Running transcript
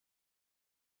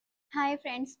Hi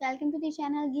friends, welcome to the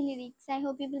channel Gilllyrics. I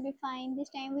hope you will be fine. This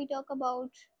time we talk about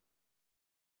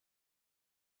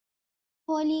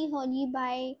Holy Holy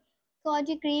by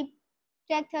Geordie Greep,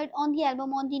 track third on the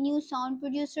album on the new sound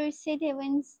producer Seth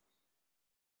Evans.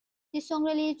 This song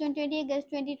released on 20 August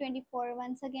 2024.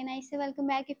 Once again, I say welcome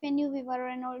back if you're a new viewer or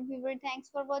an old viewer. Thanks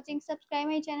for watching. Subscribe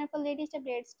my channel for latest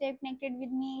updates. Stay connected with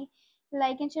me.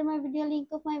 Like and share my video link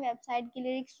of my website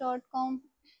gilllyrics.com.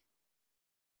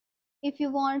 If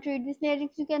you want to read these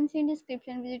lyrics, you can see in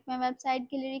description. Visit my website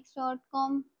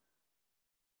gilllyrics.com.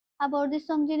 About this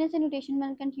song, Genius Annotation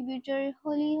one contributor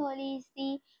Holy Holy is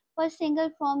the first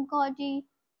single from Geordie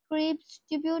Greep's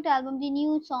debut album, The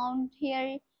New Sound.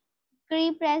 Here,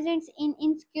 Greep presents an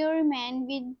insecure man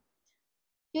with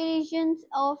delusions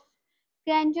of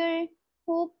grandeur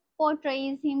who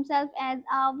portrays himself as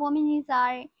a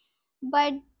womanizer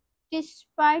but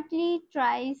desperately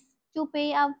tries to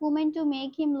pay a woman to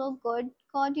make him look good.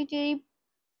 Geordie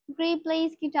Gray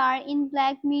plays guitar in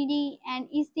Black Midi and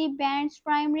is the band's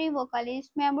primary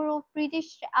vocalist, member of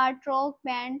British art rock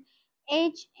band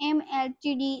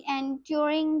HMLTD and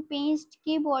touring bassist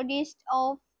keyboardist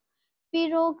of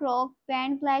prog rock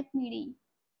band Black Midi.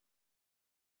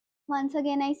 Once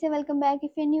again, I say welcome back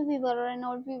if you're a new viewer or an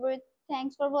old viewer.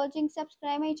 Thanks for watching.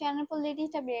 Subscribe my channel for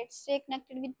latest updates. Stay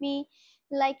connected with me.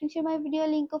 Like and share my video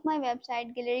link of my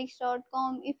website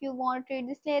gilllyrics.com. If you want to read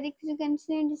this lyrics, you can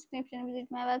see in description. Visit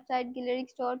my website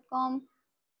gilllyrics.com.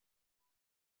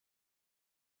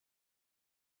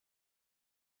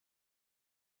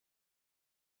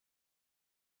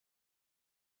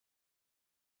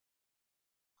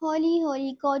 Holy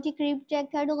Holy Geordie Greep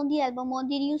track third on the album on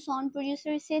the new sound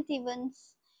producer Seth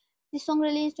Evans. The song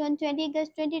released on 20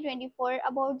 August 2024.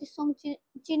 About the song,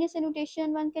 Genius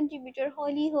Annotation one contributor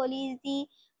Holy Holy is the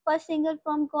first single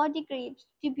from Geordie Greep's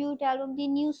debut album The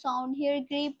New Sound. Here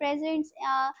Greep presents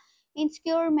a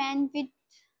insecure man with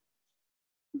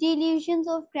delusions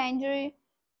of grandeur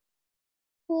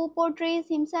who portrays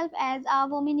himself as a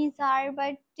womanizer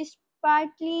but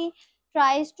desperately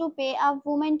tries to pay a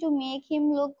woman to make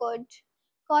him look good.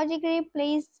 Geordie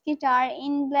plays guitar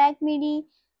in Black Midi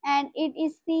and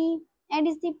is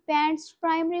the band's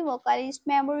primary vocalist,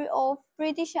 member of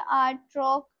British art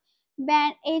rock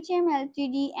band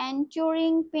HMLTD and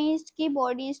touring bass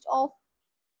keyboardist of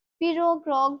prog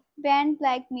rock band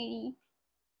Black Midi.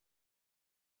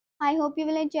 I hope you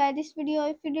will enjoy this video.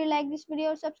 If you do like this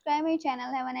video, subscribe my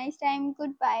channel. Have a nice time.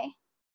 Goodbye.